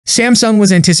Samsung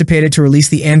was anticipated to release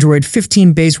the Android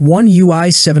 15 base One UI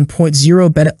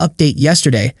 7.0 beta update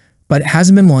yesterday, but it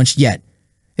hasn't been launched yet.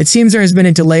 It seems there has been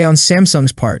a delay on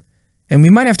Samsung's part, and we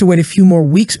might have to wait a few more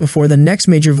weeks before the next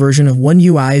major version of One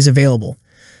UI is available.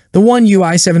 The One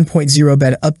UI 7.0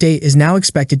 beta update is now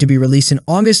expected to be released in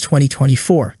August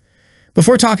 2024.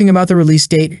 Before talking about the release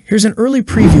date, here's an early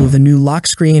preview of the new lock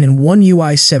screen in One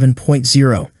UI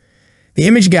 7.0. The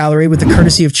image gallery, with the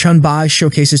courtesy of Chunbai,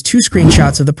 showcases two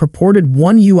screenshots of the purported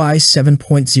One UI 7.0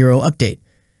 update.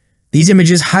 These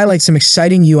images highlight some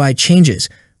exciting UI changes,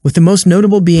 with the most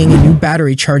notable being a new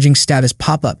battery charging status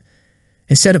pop-up.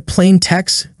 Instead of plain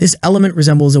text, this element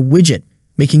resembles a widget,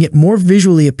 making it more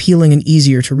visually appealing and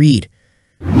easier to read.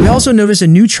 We also notice a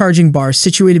new charging bar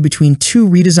situated between two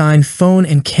redesigned phone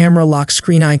and camera lock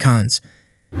screen icons.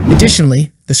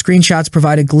 Additionally, the screenshots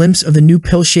provide a glimpse of the new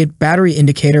pill-shaped battery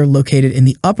indicator located in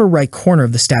the upper right corner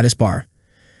of the status bar.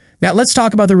 Now let's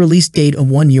talk about the release date of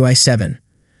One UI 7.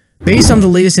 Based on the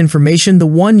latest information, the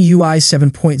One UI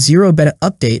 7.0 beta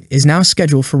update is now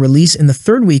scheduled for release in the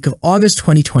third week of August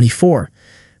 2024.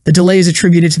 The delay is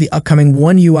attributed to the upcoming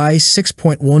One UI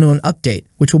 6.11 update,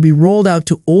 which will be rolled out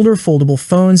to older foldable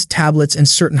phones, tablets, and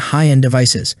certain high-end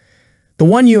devices. The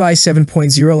One UI 7.0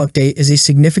 update is a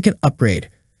significant upgrade,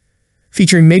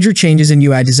 featuring major changes in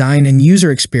UI design and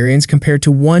user experience compared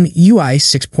to One UI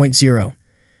 6.0.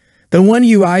 The One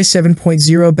UI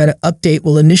 7.0 beta update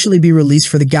will initially be released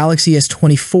for the Galaxy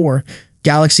S24,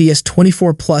 Galaxy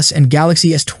S24 Plus, and Galaxy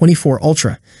S24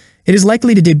 Ultra. It is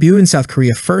likely to debut in South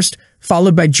Korea first,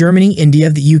 followed by Germany, India,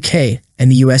 the UK,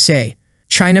 and the USA.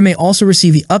 China may also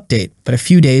receive the update, but a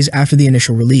few days after the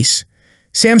initial release.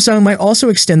 Samsung might also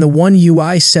extend the One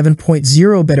UI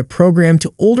 7.0 beta program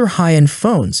to older high-end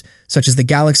phones, such as the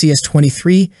Galaxy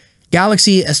S23,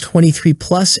 Galaxy S23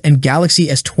 Plus, and Galaxy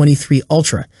S23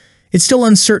 Ultra. It's still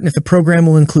uncertain if the program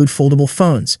will include foldable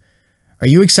phones. Are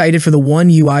you excited for the One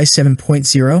UI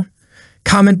 7.0?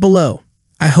 Comment below.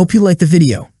 I hope you liked the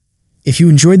video. If you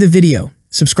enjoyed the video,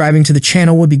 subscribing to the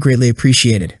channel would be greatly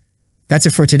appreciated. That's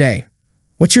it for today.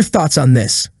 What's your thoughts on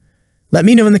this? Let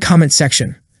me know in the comment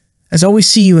section. As always,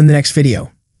 see you in the next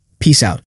video. Peace out.